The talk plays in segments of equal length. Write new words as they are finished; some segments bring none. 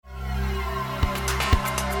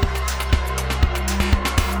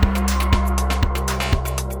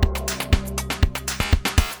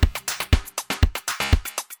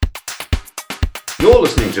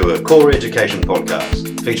listening to a Core Education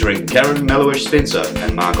podcast featuring Karen Mellowish-Spencer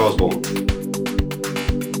and Mark Osborne.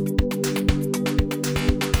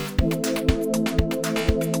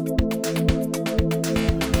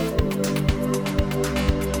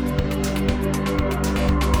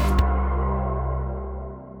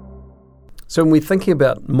 So when we're thinking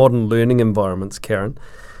about modern learning environments, Karen,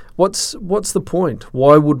 what's the point?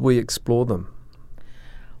 Why would we explore them?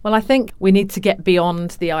 Well, I think we need to get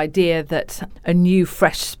beyond the idea that a new,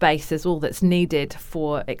 fresh space is all that's needed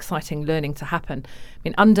for exciting learning to happen. I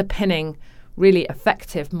mean, underpinning really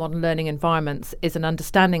effective modern learning environments is an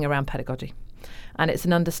understanding around pedagogy. And it's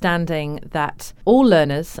an understanding that all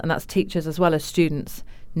learners, and that's teachers as well as students,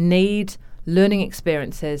 need learning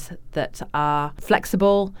experiences that are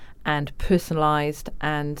flexible and personalised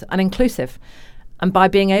and inclusive. And by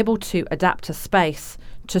being able to adapt a space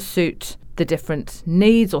to suit the different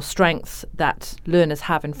needs or strengths that learners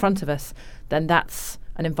have in front of us, then that's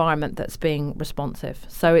an environment that's being responsive.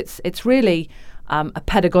 So it's really a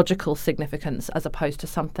pedagogical significance as opposed to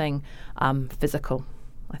something physical,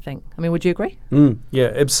 I think. I mean, would you agree?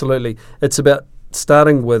 Yeah, absolutely. It's about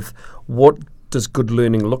starting with what does good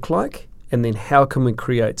learning look like, and then how can we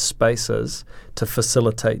create spaces to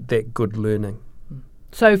facilitate that good learning?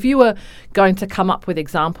 So if you were going to come up with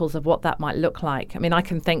examples of what that might look like, I mean, I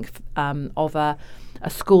can think of a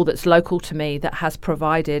school that's local to me that has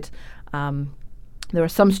provided there are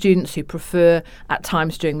some students who prefer at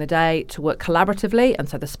times during the day to work collaboratively, and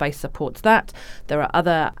so the space supports that. There are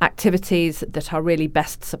other activities that are really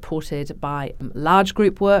best supported by large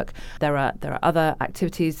group work. There are other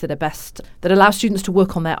activities that allow students to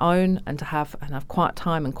work on their own and to have quiet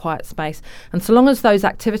time and quiet space. And so long as those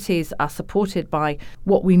activities are supported by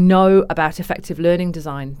what we know about effective learning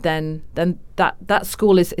design, then that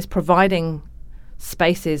school is providing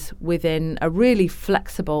spaces within a really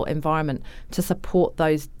flexible environment to support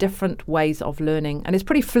those different ways of learning. And it's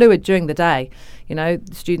pretty fluid during the day. You know,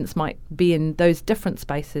 students might be in those different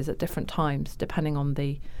spaces at different times depending on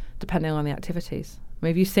the activities.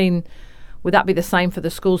 I mean, would that be the same for the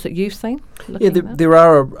schools that you've seen? Yeah, there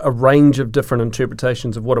are a range of different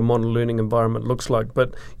interpretations of what a modern learning environment looks like,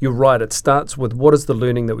 but you're right, it starts with what is the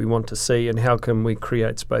learning that we want to see and how can we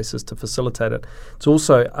create spaces to facilitate it. It's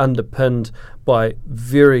also underpinned by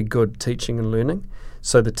very good teaching and learning,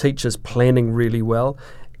 so the teachers planning really well,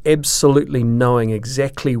 absolutely knowing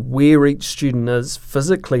exactly where each student is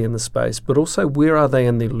physically in the space, but also where are they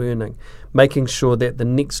in their learning, making sure that the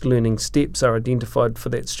next learning steps are identified for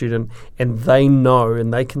that student and they know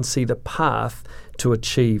and they can see the path to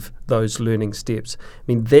achieve those learning steps. I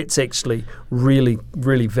mean, that's actually really,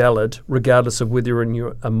 really valid regardless of whether you're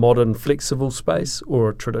in a modern flexible space or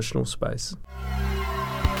a traditional space.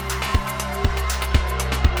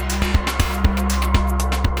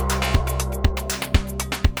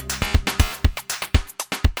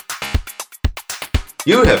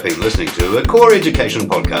 You have been listening to a Core Education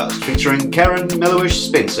podcast featuring Karen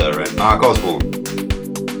Mellowish-Spencer and Mark Osborne.